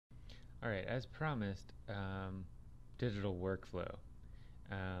All right, as promised, digital workflow,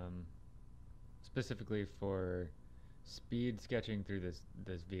 um, specifically for speed sketching through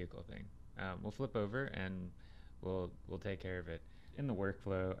this vehicle thing. We'll flip over and we'll take care of it. In the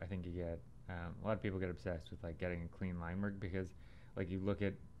workflow, I think you get a lot of people get obsessed with like getting a clean line work because like you look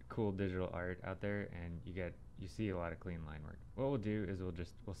at cool digital art out there and you see a lot of clean line work. What we'll do is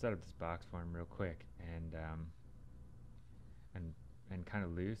we'll set up this box form real quick and and kind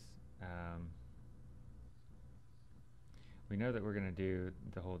of loose. Um, we know that we're going to do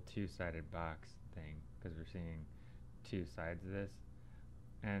the whole two-sided box thing because we're seeing two sides of this.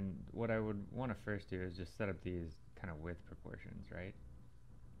 And what I would want to first do is just set up these kind of width proportions, right?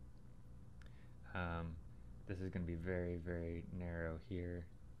 This is going to be very, very narrow here.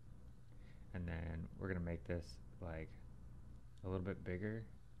 And then we're going to make this like a little bit bigger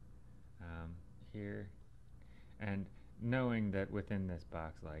here. And knowing that within this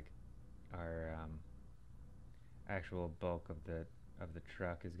box, like our actual bulk of the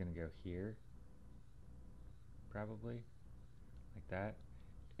truck is going to go here, probably like that.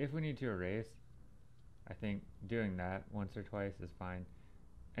 If we need to erase, I think doing that once or twice is fine.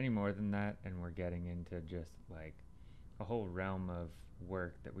 Any more than that, and we're getting into just like a whole realm of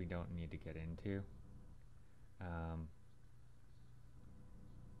work that we don't need to get into. Um,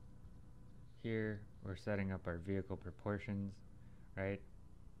 Here we're setting up our vehicle proportions, right?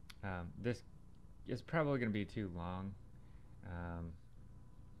 This is probably going to be too long. Um,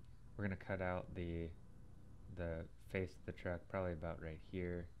 we're going to cut out the face of the truck probably about right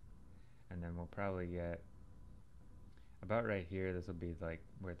here, and then we'll probably get about right here. This will be like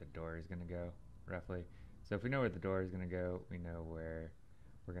where the door is going to go, roughly. So if we know where the door is going to go, we know where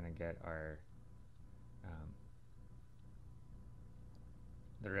we're going to get our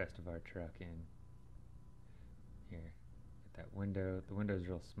the rest of our truck in here. Get that window. The window is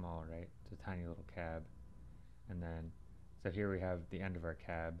real small, right? It's a tiny little cab. And then, so here we have the end of our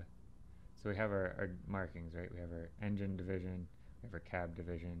cab. So we have our markings, right? We have our engine division, we have our cab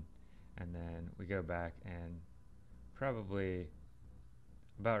division, and then we go back and probably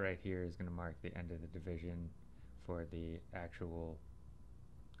about right here is going to mark the end of the division for the actual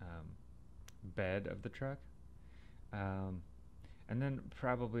bed of the truck. And then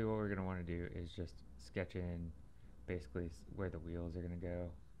probably what we're going to want to do is just sketch in basically where the wheels are going to go.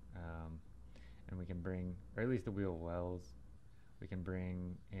 And we can bring, or at least the wheel wells, we can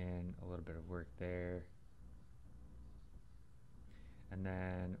bring in a little bit of work there. And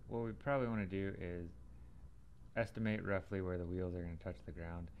then what we probably want to do is estimate roughly where the wheels are going to touch the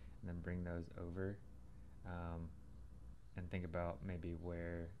ground and then bring those over and think about maybe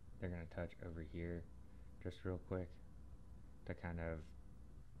where they're going to touch over here just real quick to kind of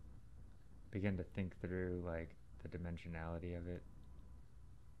begin to think through like the dimensionality of it.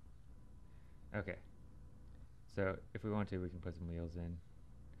 Okay, so if we want to, we can put some wheels in.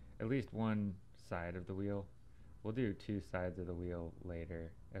 At least one side of the wheel. We'll do two sides of the wheel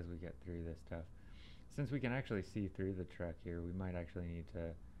later as we get through this stuff. Since we can actually see through the truck here, we might actually need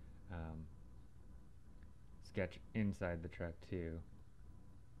to sketch inside the truck too,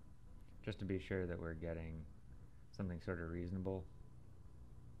 just to be sure that we're getting something sort of reasonable.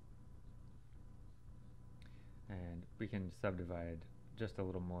 And we can subdivide just a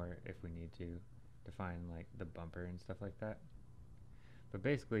little more if we need to define like the bumper and stuff like that. But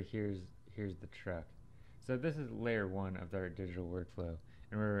basically here's the truck. So this is layer 1 of our digital workflow,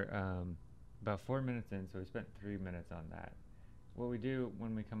 and we're about 4 minutes in, so we spent 3 minutes on that. What we do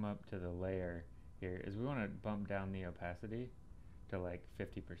when we come up to the layer here is we want to bump down the opacity to like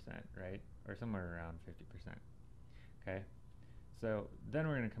 50%, right? Or somewhere around 50%. Okay? So then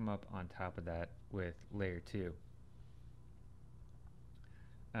we're going to come up on top of that with layer 2.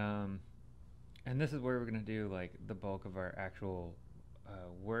 And this is where we're going to do like the bulk of our actual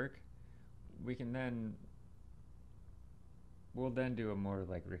work. We'll then do a more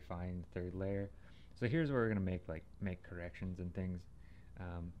like refined third layer. So here's where we're going to make corrections and things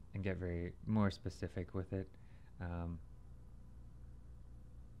and get very more specific with it.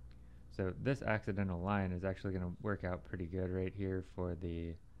 So this accidental line is actually going to work out pretty good right here for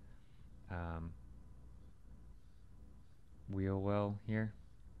the wheel well here.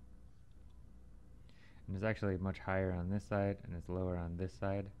 And it's actually much higher on this side and it's lower on this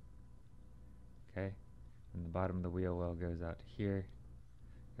side. Okay, and the bottom of the wheel well goes out to here,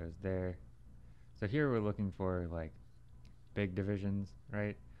 goes there. So here we're looking for like big divisions,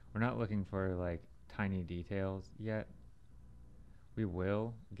 right? We're not looking for like tiny details yet. We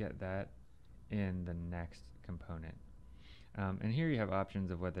will get that in the next component. And here you have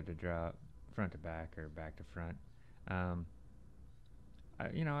options of whether to draw front to back or back to front.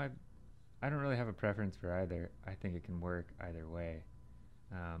 I don't really have a preference for either. I think it can work either way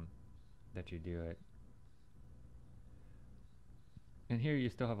um, that you do it. And here you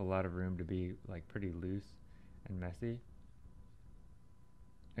still have a lot of room to be like pretty loose and messy.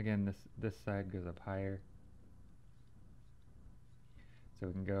 Again, this side goes up higher, so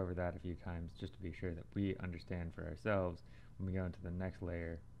we can go over that a few times just to be sure that we understand for ourselves when we go into the next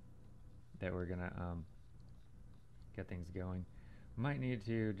layer that we're gonna get things going. We might need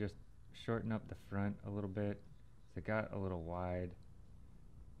to just shorten up the front a little bit. So it got a little wide,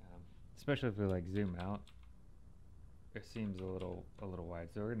 especially if we like zoom out. It seems a little wide,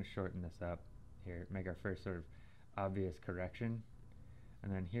 so we're going to shorten this up here, make our first sort of obvious correction,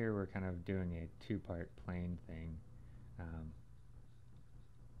 and then here we're kind of doing a two-part plane thing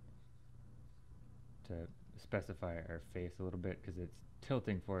to specify our face a little bit, because it's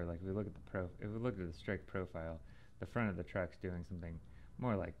tilting forward. Like if we look at the strike profile, the front of the truck's doing something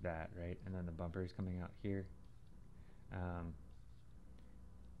more like that, right? And then the bumper is coming out here.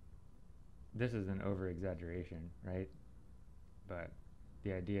 This is an over-exaggeration, right? But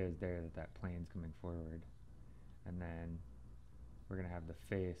the idea is there that that plane's coming forward, and then we're going to have the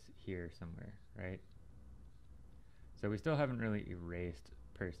face here somewhere, right? So we still haven't really erased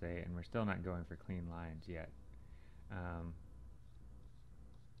per se, and we're still not going for clean lines yet.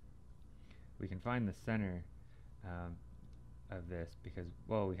 We can find the center of this because,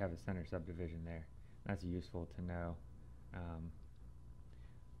 well, we have a center subdivision there. That's useful to know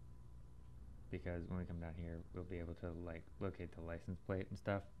because when we come down here, we'll be able to like locate the license plate and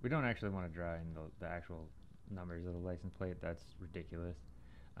stuff. We don't actually want to draw in the actual numbers of the license plate. That's ridiculous.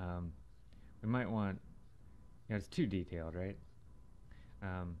 We might want, it's too detailed, right?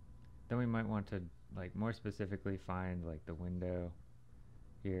 Then we might want to like more specifically find like the window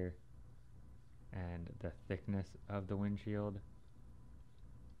here and the thickness of the windshield,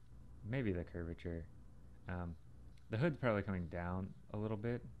 maybe the curvature. The hood's probably coming down a little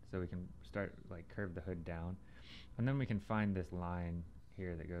bit, so we can start like curve the hood down, and then we can find this line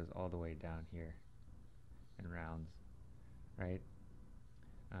here that goes all the way down here and rounds, right?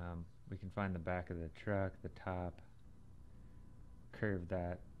 We can find the back of the truck, the top, curve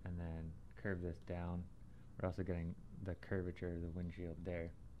that, and then curve this down. We're also getting the curvature of the windshield there.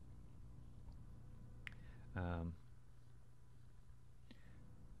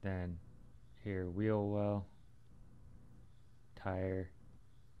 Then here, wheel well, tire,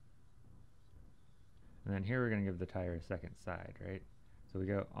 and then here we're going to give the tire a second side, right? So we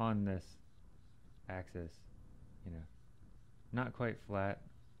go on this axis, not quite flat,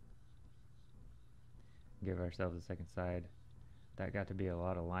 give ourselves a second side. That got to be a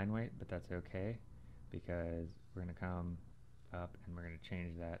lot of line weight, but that's okay because we're going to come up and we're going to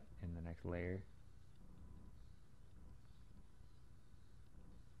change that in the next layer.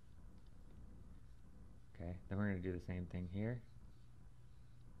 Okay, then we're going to do the same thing here,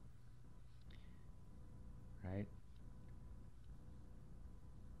 right?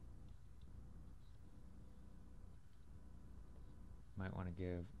 Might want to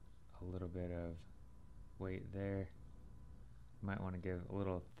give a little bit of weight there. Might want to give a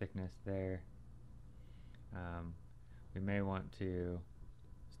little thickness there. We may want to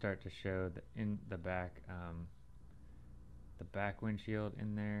start to show the back windshield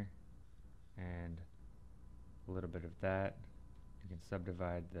in there, and a little bit of that. You can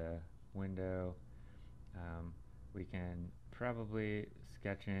subdivide the window. We can probably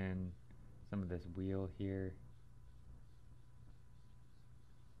sketch in some of this wheel here.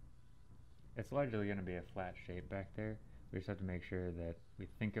 It's largely going to be a flat shape back there. We just have to make sure that we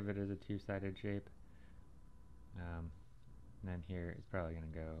think of it as a two-sided shape. And then here it's probably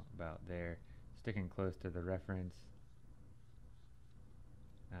going to go about there, sticking close to the reference.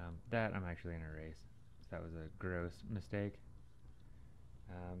 That I'm actually going to erase. So that was a gross mistake.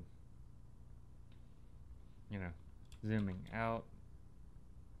 Zooming out.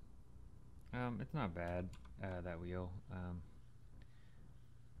 It's not bad, that wheel.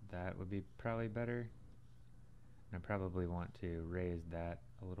 That would be probably better. And I probably want to raise that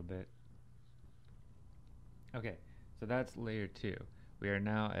a little bit. Okay, so that's layer 2. We are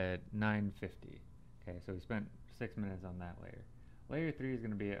now at 950. Okay, so we spent 6 minutes on that layer. Layer 3 is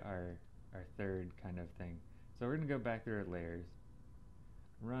going to be our third kind of thing. So we're going to go back through our layers,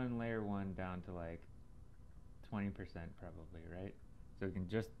 run layer 1 down to like 20% probably, right? So we can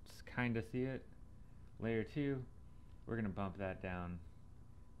just kind of see it. Layer 2, we're going to bump that down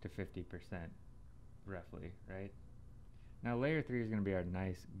to 50% roughly, right? Now layer 3 is going to be our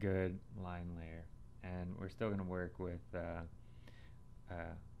nice, good line layer, and we're still going to work with our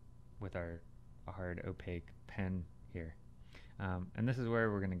hard opaque pen here. And this is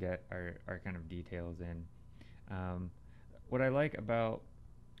where we're going to get our kind of details in. Um, what I like about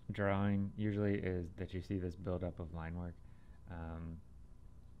drawing usually is that you see this buildup of line work. Um,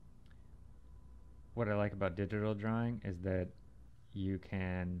 what I like about digital drawing is that you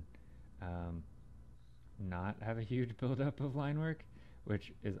can um, not have a huge buildup of line work,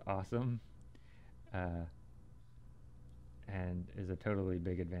 which is awesome uh, and is a totally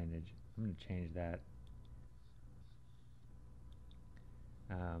big advantage. I'm going to change that.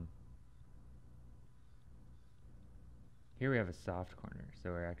 Um, Here we have a soft corner, so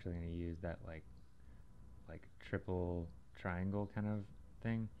we're actually going to use that like triple triangle kind of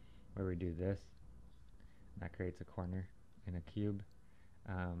thing, where we do this, and that creates a corner in a cube.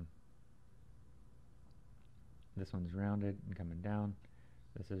 Um, this one's rounded and coming down.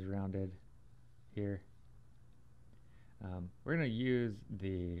 This is rounded here. We're going to use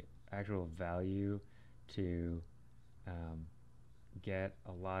the actual value to get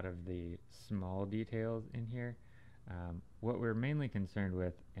a lot of the small details in here. What we're mainly concerned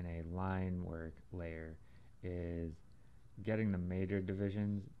with in a line work layer is getting the major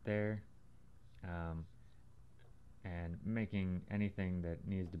divisions there, and making anything that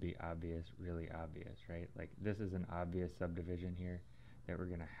needs to be obvious really obvious, right? Like this is an obvious subdivision here that we're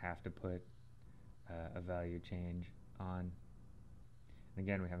going to have to put a value change on. And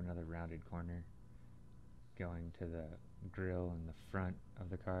again, we have another rounded corner going to the grill in the front of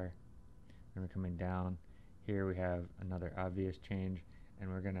the car. And we're coming down. Here we have another obvious change, and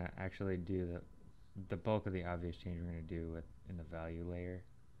we're going to actually do the bulk of the obvious change we're going to do in the value layer.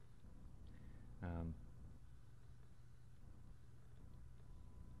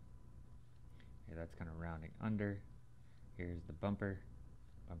 Okay, that's kind of rounding under. Here's the bumper.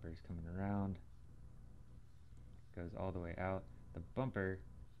 Bumper's coming around. Goes all the way out. The bumper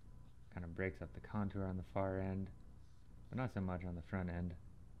kind of breaks up the contour on the far end, but not so much on the front end,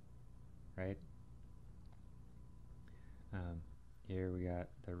 right? Here we got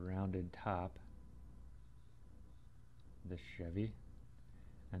the rounded top, the Chevy,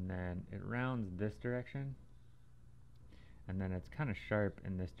 and then it rounds this direction, and then it's kind of sharp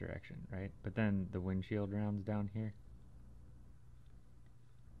in this direction, right? But then the windshield rounds down here,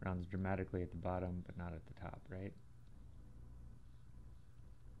 rounds dramatically at the bottom, but not at the top, right?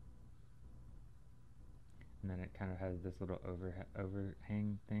 And then it kind of has this little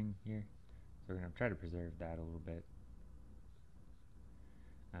overhang thing here, so we're going to try to preserve that a little bit.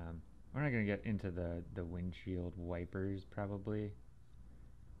 We're not going to get into the windshield wipers probably.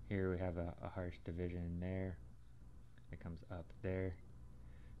 Here we have a harsh division there. It comes up there.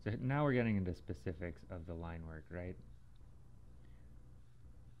 So now we're getting into specifics of the line work, right?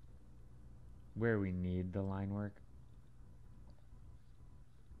 Where we need the line work.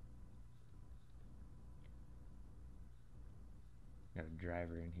 Got a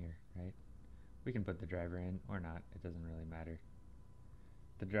driver in here, right? We can put the driver in or not. It doesn't really matter.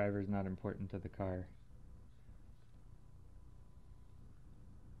 The driver is not important to the car.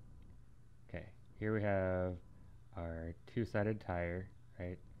 Okay, here we have our two-sided tire,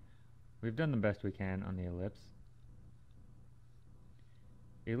 right? We've done the best we can on the ellipse.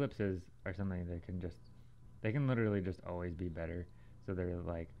 Ellipses are something that they can literally just always be better, so they're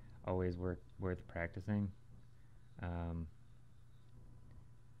like always worth practicing. And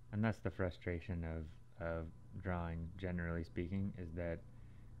that's the frustration of drawing, generally speaking, is that,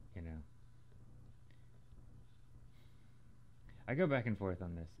 you know, I go back and forth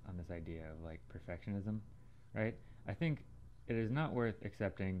on this idea of like perfectionism, right? I think it is not worth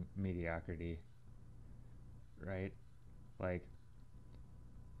accepting mediocrity, right? Like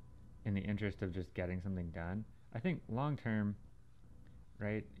in the interest of just getting something done. I think long term,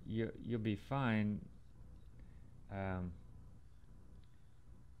 right, you'll be fine.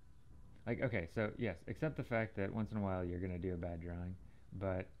 Like, okay, so yes, accept the fact that once in a while you're going to do a bad drawing,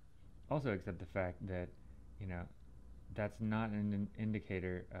 but also accept the fact that, you know, that's not an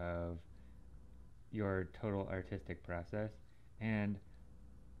indicator of your total artistic process, and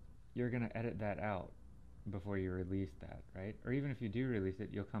you're going to edit that out before you release that, right? Or even if you do release it,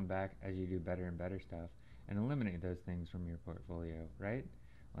 you'll come back as you do better and better stuff and eliminate those things from your portfolio, right?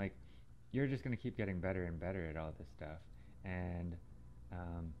 Like, you're just going to keep getting better and better at all this stuff, and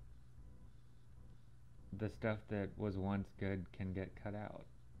the stuff that was once good can get cut out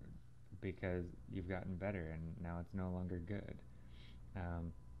because you've gotten better and now it's no longer good.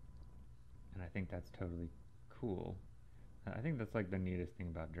 And I think that's totally cool. I think that's like the neatest thing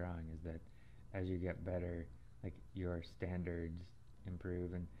about drawing, is that as you get better, like your standards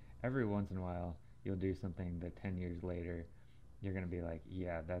improve, and every once in a while you'll do something that 10 years later you're going to be like,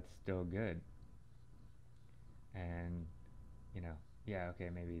 yeah, that's still good. And you know, yeah, okay,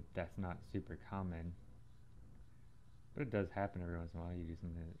 maybe that's not super common, but it does happen every once in a while. You do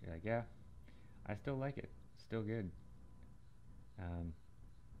something that you're like, yeah, I still like it, still good. Um,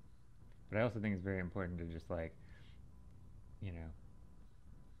 but I also think it's very important to just like, you know,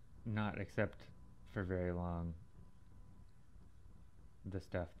 not accept for very long the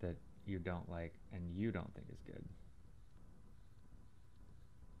stuff that you don't like and you don't think is good.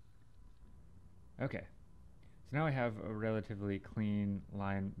 Okay, so now I have a relatively clean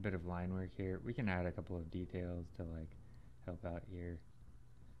bit of line work here. We can add a couple of details to like help out here.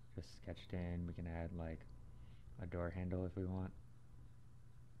 Just sketched in. We can add like a door handle if we want.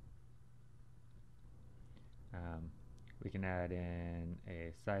 We can add in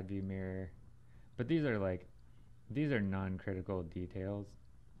a side view mirror, but these are non-critical details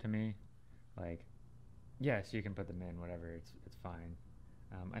to me. Like, yes, you can put them in, whatever. It's fine.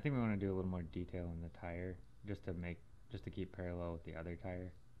 I think we want to do a little more detail in the tire, just to keep parallel with the other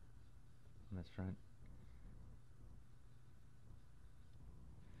tire on this front.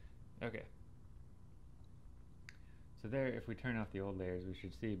 Okay. So there, if we turn off the old layers, we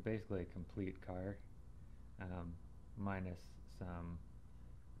should see basically a complete car, minus some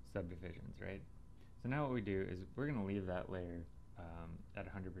subdivisions, right? So now what we do is we're going to leave that layer at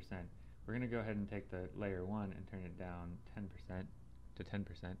 100%. We're going to go ahead and take the layer 1 and turn it down 10% to 10%.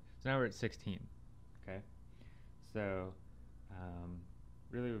 So now we're at 16, okay? So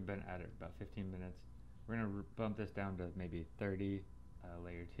really we've been at it about 15 minutes. We're going to bump this down to maybe 30,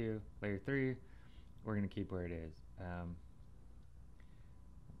 layer 2. Layer 3, we're going to keep where it is. Let's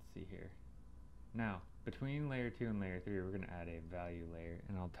see here. Now, between layer 2 and layer 3, we're going to add a value layer,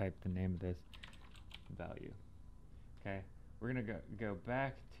 and I'll type the name of this value. Okay, we're going to go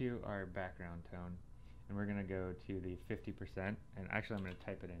back to our background tone, and we're going to go to the 50%, and actually I'm going to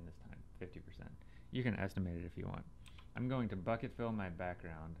type it in this time, 50%. You can estimate it if you want. I'm going to bucket fill my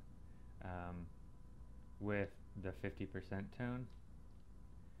background with the 50% tone.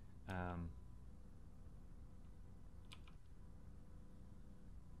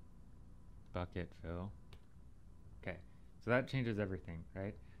 Bucket fill. Okay, so that changes everything,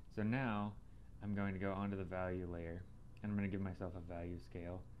 right? So now I'm going to go onto the value layer, and I'm going to give myself a value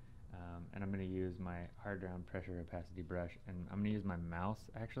scale, and I'm going to use my hard round pressure opacity brush, and I'm going to use my mouse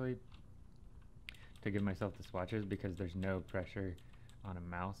actually to give myself the swatches because there's no pressure on a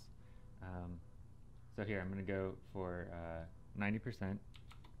mouse. So here I'm going to go for 90%,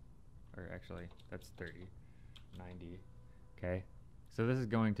 or actually that's 30, 90. Okay, so this is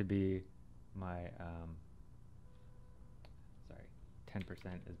going to be my sorry,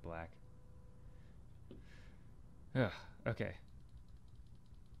 10% is black. Ugh, okay.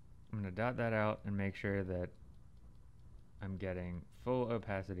 I'm going to dot that out and make sure that I'm getting full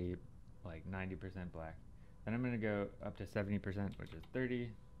opacity, like 90% black. Then I'm going to go up to 70%, which is 30.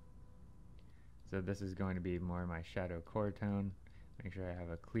 So this is going to be more my shadow core tone. Make sure I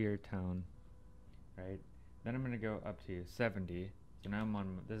have a clear tone, right? Then I'm going to go up to 70. So now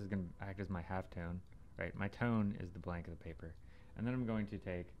this is going to act as my halftone, right? My tone is the blank of the paper. And then I'm going to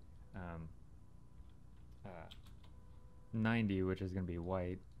take 90, which is going to be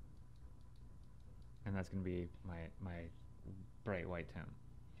white, and that's going to be my bright white tone.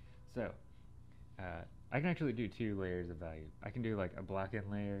 So I can actually do 2 layers of value. I can do like a blackened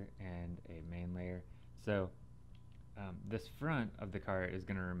layer and a main layer. So this front of the car is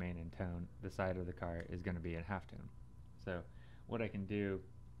going to remain in tone. The side of the car is going to be in halftone. So what I can do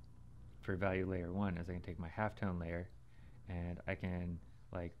for value layer 1 is I can take my halftone layer and I can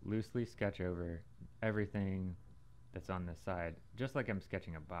like loosely sketch over everything that's on this side, just like I'm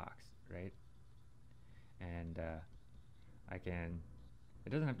sketching a box, right? And it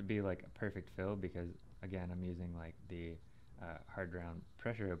doesn't have to be like a perfect fill because again I'm using like the hard round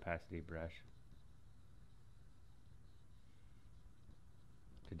pressure opacity brush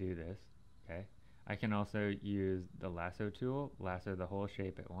to do this, okay? I can also use the lasso tool, lasso the whole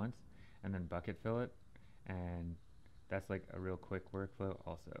shape at once, and then bucket fill it, and that's like a real quick workflow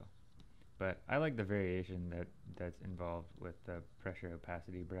also. But I like the variation that's involved with the pressure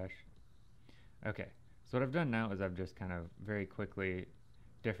opacity brush. Okay, so what I've done now is I've just kind of very quickly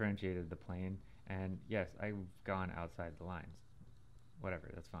differentiated the plane, and yes, I've gone outside the lines. Whatever,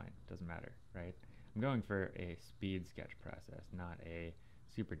 that's fine, doesn't matter, right? I'm going for a speed sketch process, not a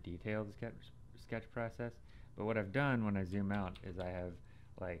super detailed sketch process. But what I've done when I zoom out is I have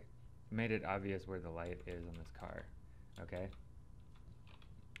like made it obvious where the light is on this car, okay?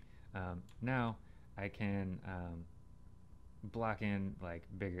 Now I can block in like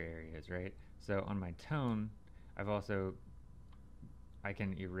bigger areas, right? So on my tone, I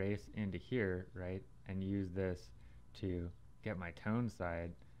can erase into here, right? And use this to get my tone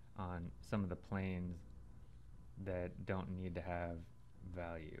side on some of the planes that don't need to have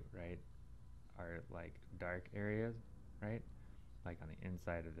value, right? Are like dark areas, right? Like on the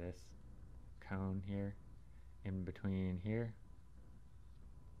inside of this cone here, in between here,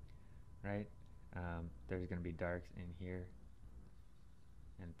 right? There's going to be darks in here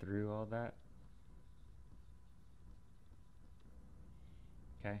and through all that.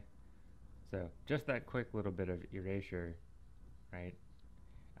 Okay, so just that quick little bit of erasure, right,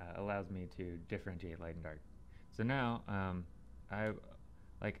 allows me to differentiate light and dark. So now, I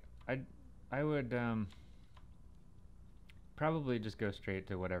like I would probably just go straight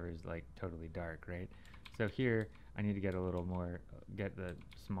to whatever's like totally dark, right? So here I need to get a little more, get the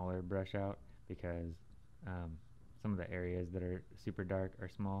smaller brush out because some of the areas that are super dark are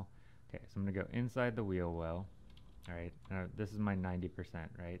small. Okay, so I'm gonna go inside the wheel well. All right, now this is my 90%,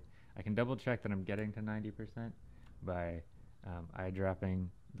 right? I can double check that I'm getting to 90% by eyedropping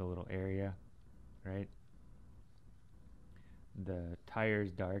the little area, right? The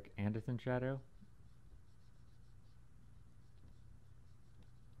tire's dark and it's in shadow.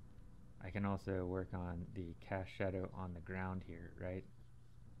 I can also work on the cast shadow on the ground here, right?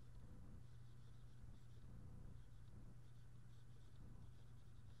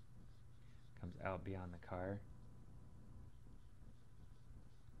 Comes out beyond the car.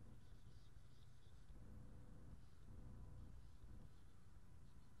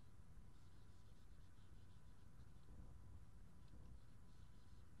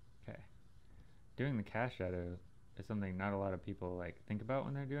 Okay. Doing the cast shadow is something not a lot of people like think about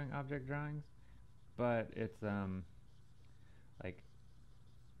when they're doing object drawings, but it's like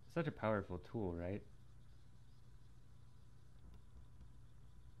such a powerful tool, right?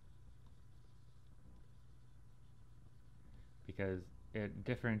 Because it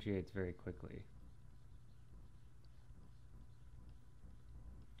differentiates very quickly.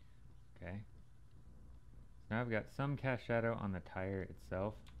 Okay. So now I've got some cast shadow on the tire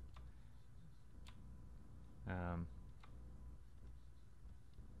itself.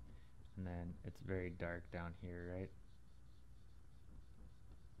 And then it's very dark down here, right?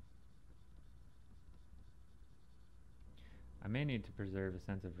 I may need to preserve a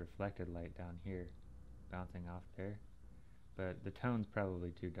sense of reflected light down here, bouncing off there, but the tone's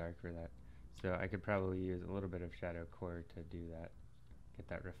probably too dark for that. So I could probably use a little bit of shadow core to do that, get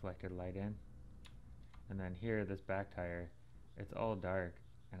that reflected light in. And then here, this back tire, it's all dark,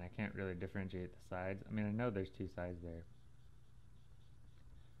 and I can't really differentiate the sides. I mean, I know there's two sides there,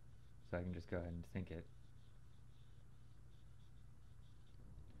 so I can just go ahead and sink it.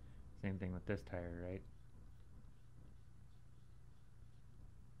 Same thing with this tire, right?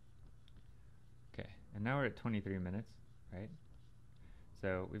 Okay, and now we're at 23 minutes, right?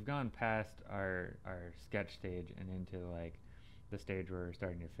 So we've gone past our sketch stage and into like the stage where we're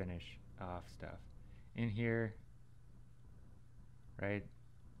starting to finish off stuff. In here, right,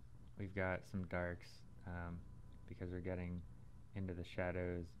 we've got some darks because we're getting into the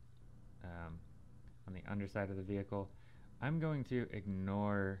shadows on the underside of the vehicle. I'm going to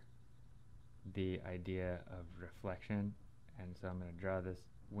ignore the idea of reflection, and so I'm going to draw this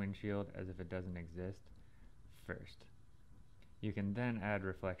windshield as if it doesn't exist first. You can then add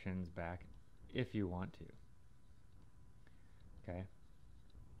reflections back if you want to. Okay?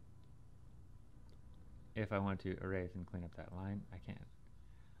 If I want to erase and clean up that line, I can.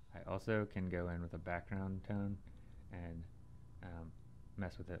 I also can go in with a background tone and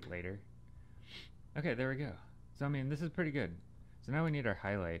mess with it later. Okay, there we go. So I mean, this is pretty good. So now we need our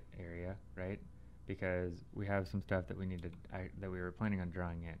highlight area, right? Because we have some stuff that we need to that we were planning on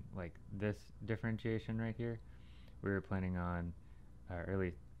drawing in, like this differentiation right here. We were planning on, or at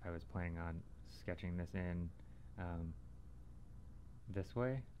least I was planning on sketching this in this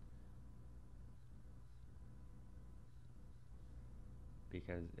way,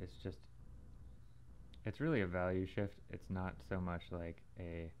 because it's really a value shift. It's not so much like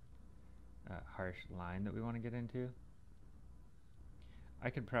a harsh line that we want to get into. I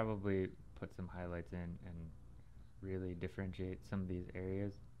could probably put some highlights in and really differentiate some of these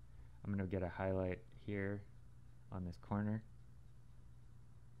areas. I'm going to get a highlight here on this corner.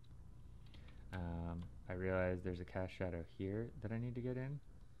 I realize there's a cast shadow here that I need to get in.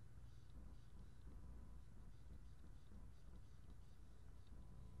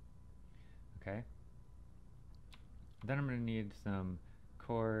 Okay. Then I'm going to need some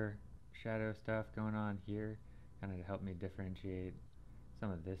core shadow stuff going on here, kind of to help me differentiate some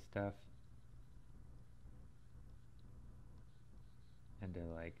of this stuff, and to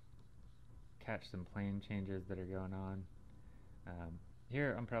like catch some plane changes that are going on.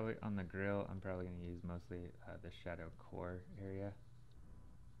 here I'm probably on the grill. I'm probably going to use mostly the shadow core area.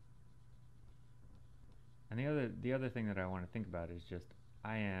 And the other thing that I want to think about is just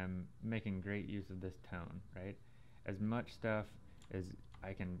I am making great use of this tone, right? As much stuff as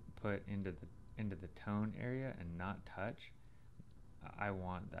I can put into the tone area and not touch, I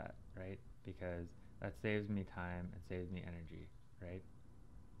want that, right? Because that saves me time and saves me energy, right?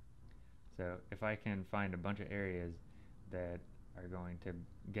 So if I can find a bunch of areas that are going to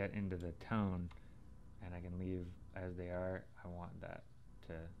get into the tone and I can leave as they are, I want that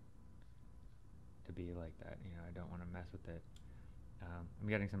to be like that. You know, I don't want to mess with it. I'm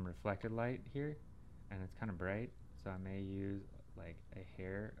getting some reflected light here, and it's kind of bright, so I may use like a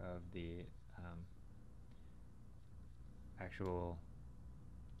hair of the actual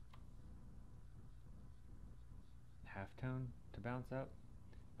halftone to bounce up.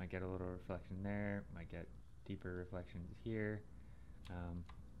 Might get a little reflection there, might get deeper reflections here.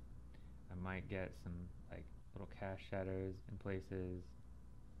 I might get some like little cast shadows in places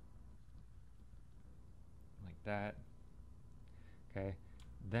like that. Okay,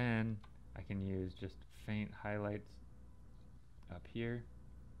 then I can use just faint highlights up here.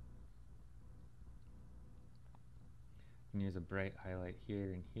 I can use a bright highlight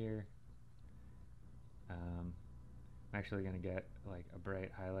here and here. I'm actually going to get like a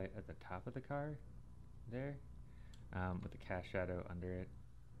bright highlight at the top of the car there with the cast shadow under it.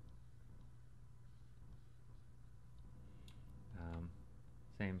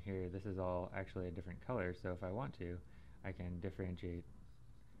 Same here, this is all actually a different color, so if I want to, I can differentiate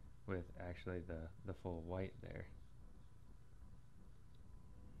with actually the full white there.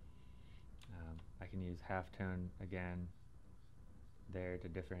 I can use halftone again there to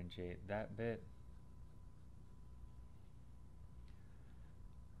differentiate that bit.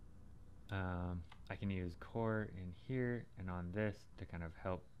 I can use core in here and on this to kind of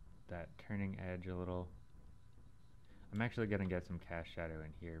help that turning edge a little. I'm actually going to get some cast shadow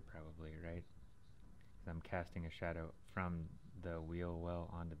in here probably, right? Because I'm casting a shadow from the wheel well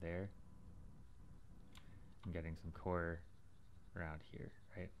onto there. I'm getting some core around here,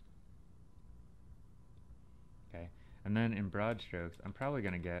 right? Okay, and then in broad strokes, I'm probably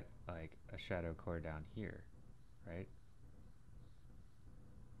going to get like a shadow core down here, right?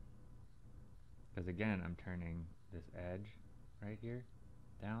 Because again, I'm turning this edge right here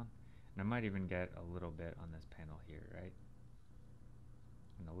down, and I might even get a little bit on this panel here, right?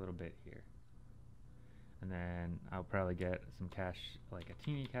 And a little bit here. And then I'll probably get some like a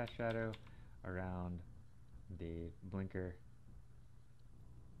teeny cast shadow around the blinker.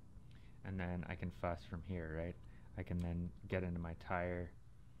 And then I can fuss from here, right? I can then get into my tire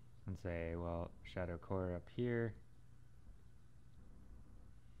and say, well, shadow core up here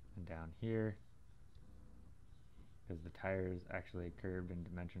and down here, because the tire is actually curved and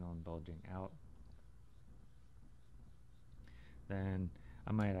dimensional and bulging out. Then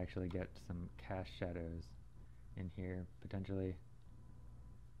I might actually get some cast shadows in here potentially.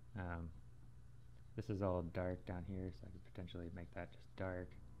 This is all dark down here, so I could potentially make that just dark.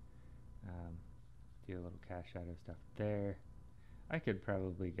 Do a little cast shadow stuff there. I could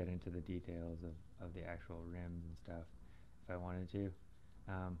probably get into the details of the actual rims and stuff if I wanted to.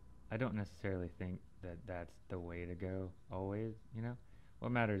 I don't necessarily think that that's the way to go always, you know?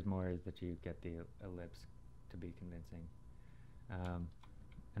 What matters more is that you get the ellipse to be convincing.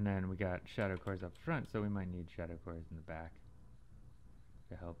 And then we got shadow cores up front, so we might need shadow cores in the back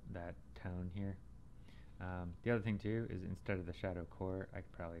to help that tone here. The other thing too is instead of the shadow core, I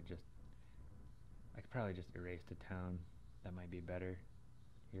could probably just erase the tone. That might be better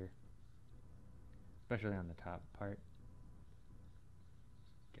here, especially on the top part.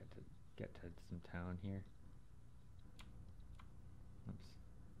 Get to some tone here. Oops.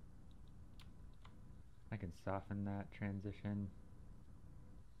 I can soften that transition.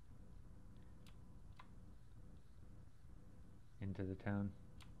 Into the tone,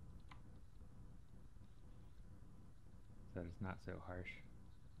 so that it's not so harsh.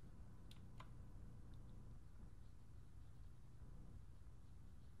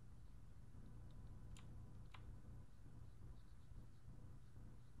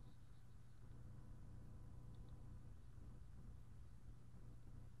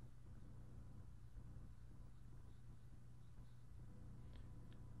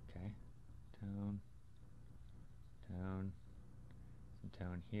 Okay, tone, tone, some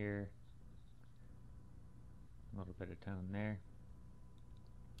tone here, a little bit of tone there.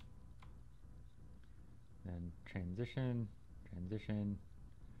 Then transition, transition,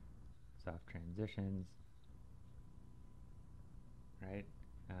 soft transitions, right?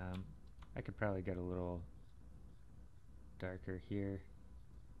 I could probably get a little darker here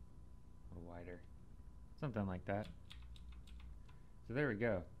a little wider, something like that. So there we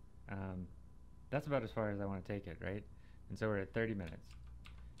go. Um, that's about as far as I want to take it, right? And so we're at 30 minutes,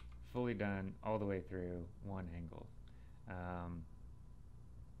 fully done all the way through one angle. Um,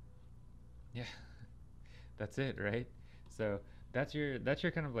 yeah, that's it, right? So that's your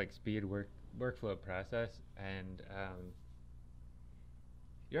kind of like speed workflow process, and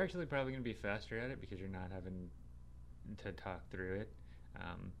you're actually probably going to be faster at it because you're not having to talk through it.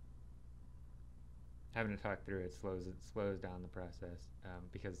 Um, Having to talk through it slows down the process,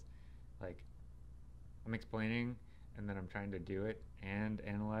 because like I'm explaining and then I'm trying to do it and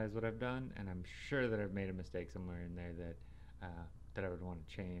analyze what I've done, and I'm sure that I've made a mistake somewhere in there that I would want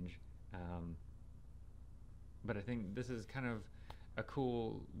to change. Um, but I think this is kind of a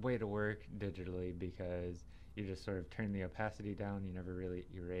cool way to work digitally because you just sort of turn the opacity down. You never really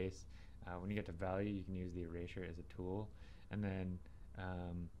erase. When you get to value, you can use the eraser as a tool, and then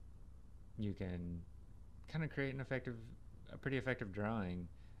um, you can kind of create a pretty effective drawing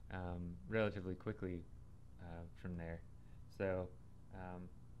relatively quickly from there. So um,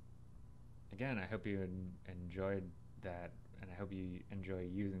 again, I hope you enjoyed that, and I hope you enjoy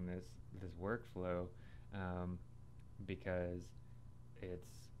using this workflow, um, because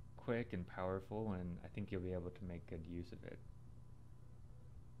it's quick and powerful, and I think you'll be able to make good use of it.